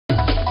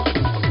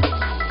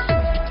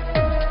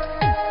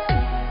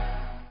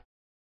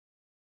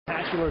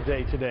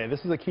spectacular day today.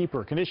 This is a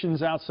keeper.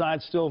 Conditions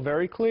outside still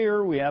very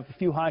clear. We have a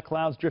few high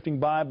clouds drifting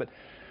by, but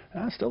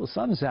still the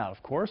sun's out,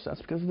 of course. That's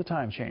because of the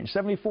time change.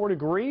 74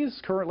 degrees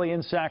currently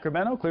in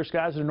Sacramento. Clear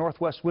skies and a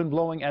northwest wind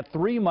blowing at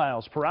 3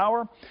 miles per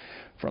hour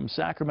from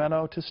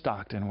Sacramento to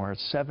Stockton, where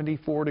it's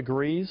 74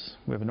 degrees.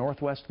 We have a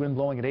northwest wind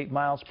blowing at 8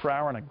 miles per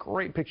hour, and a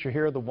great picture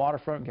here of the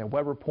waterfront. You got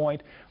Weber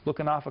Point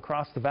looking off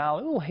across the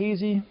valley. A little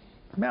hazy.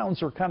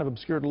 Mountains are kind of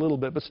obscured a little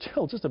bit, but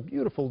still just a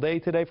beautiful day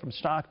today from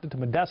Stockton to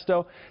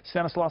Modesto,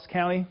 Stanislaus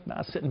County.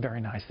 Sitting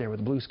very nice there with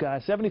the blue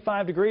skies.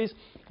 75 degrees,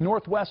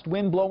 northwest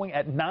wind blowing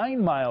at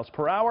 9 miles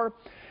per hour.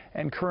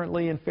 And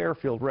currently in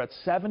Fairfield, we're at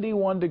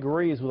 71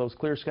 degrees with those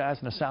clear skies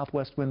and a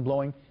southwest wind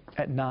blowing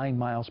at 9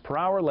 miles per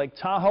hour. Lake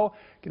Tahoe,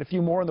 get a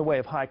few more in the way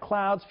of high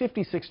clouds.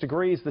 56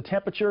 degrees the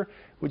temperature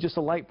with just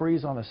a light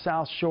breeze on the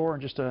south shore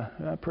and just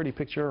a pretty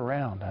picture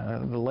around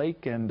the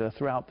lake and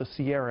throughout the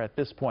Sierra at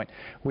this point.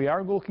 We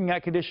are looking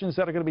at conditions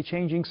that are going to be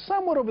changing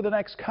somewhat over the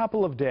next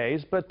couple of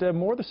days, but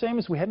more the same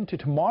as we head into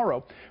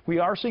tomorrow. We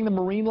are seeing the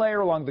marine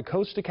layer along the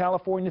coast of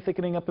California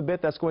thickening up a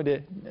bit. That's going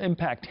to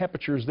impact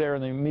temperatures there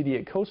in the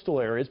immediate coastal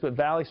areas, but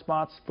valley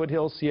spots,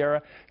 foothills,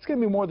 Sierra, it's going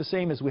to be more the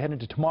same as we head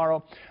into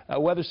tomorrow. A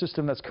weather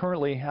system that's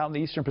currently out in the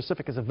eastern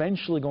Pacific is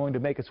eventually going to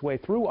make its way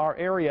through our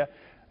area,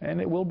 and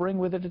it will bring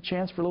with it a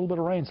chance for a little bit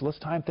of rain. So let's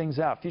time things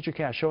out.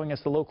 Futurecast showing us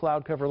the low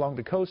cloud cover along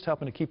the coast,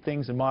 helping to keep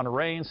things in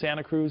Monterey and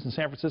Santa Cruz and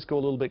San Francisco a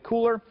little bit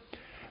cooler.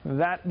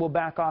 That will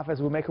back off as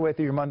we make our way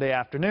through your Monday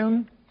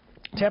afternoon.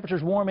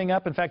 Temperatures warming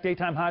up. In fact,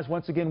 daytime highs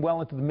once again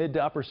well into the mid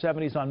to upper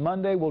 70s on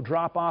Monday. We'll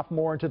drop off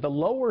more into the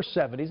lower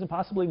 70s and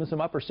possibly even some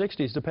upper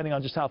 60s, depending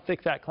on just how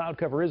thick that cloud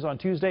cover is on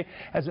Tuesday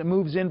as it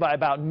moves in by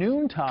about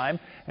noontime.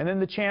 And then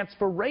the chance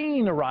for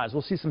rain arrives.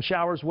 We'll see some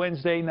showers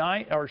Wednesday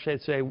night, or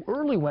should I say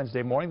early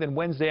Wednesday morning, then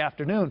Wednesday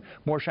afternoon.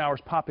 More showers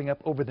popping up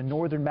over the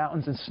northern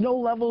mountains, and snow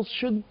levels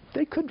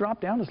could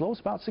drop down as low as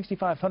about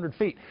 6,500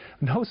 feet.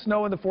 No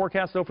snow in the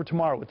forecast though for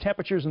tomorrow, with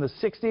temperatures in the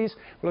 60s.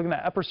 We're looking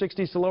at upper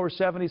 60s to lower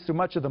 70s through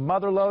much of the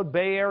Motherlode,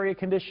 Bay Area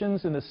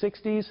conditions in the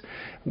 60s,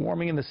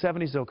 warming in the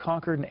 70s though.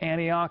 Concord and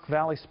Antioch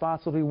valley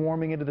spots will be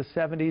warming into the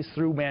 70s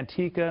through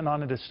Manteca and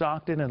on into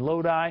Stockton and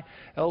Lodi.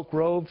 Elk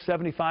Grove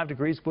 75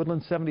 degrees,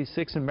 Woodland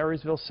 76, and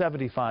Marysville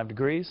 75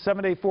 degrees.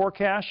 7-day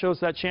forecast shows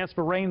that chance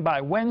for rain by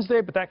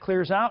Wednesday, but that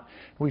clears out.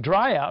 We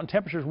dry out and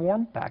temperatures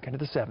warm back into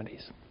the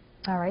 70s.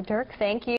 All right, Dirk, thank you.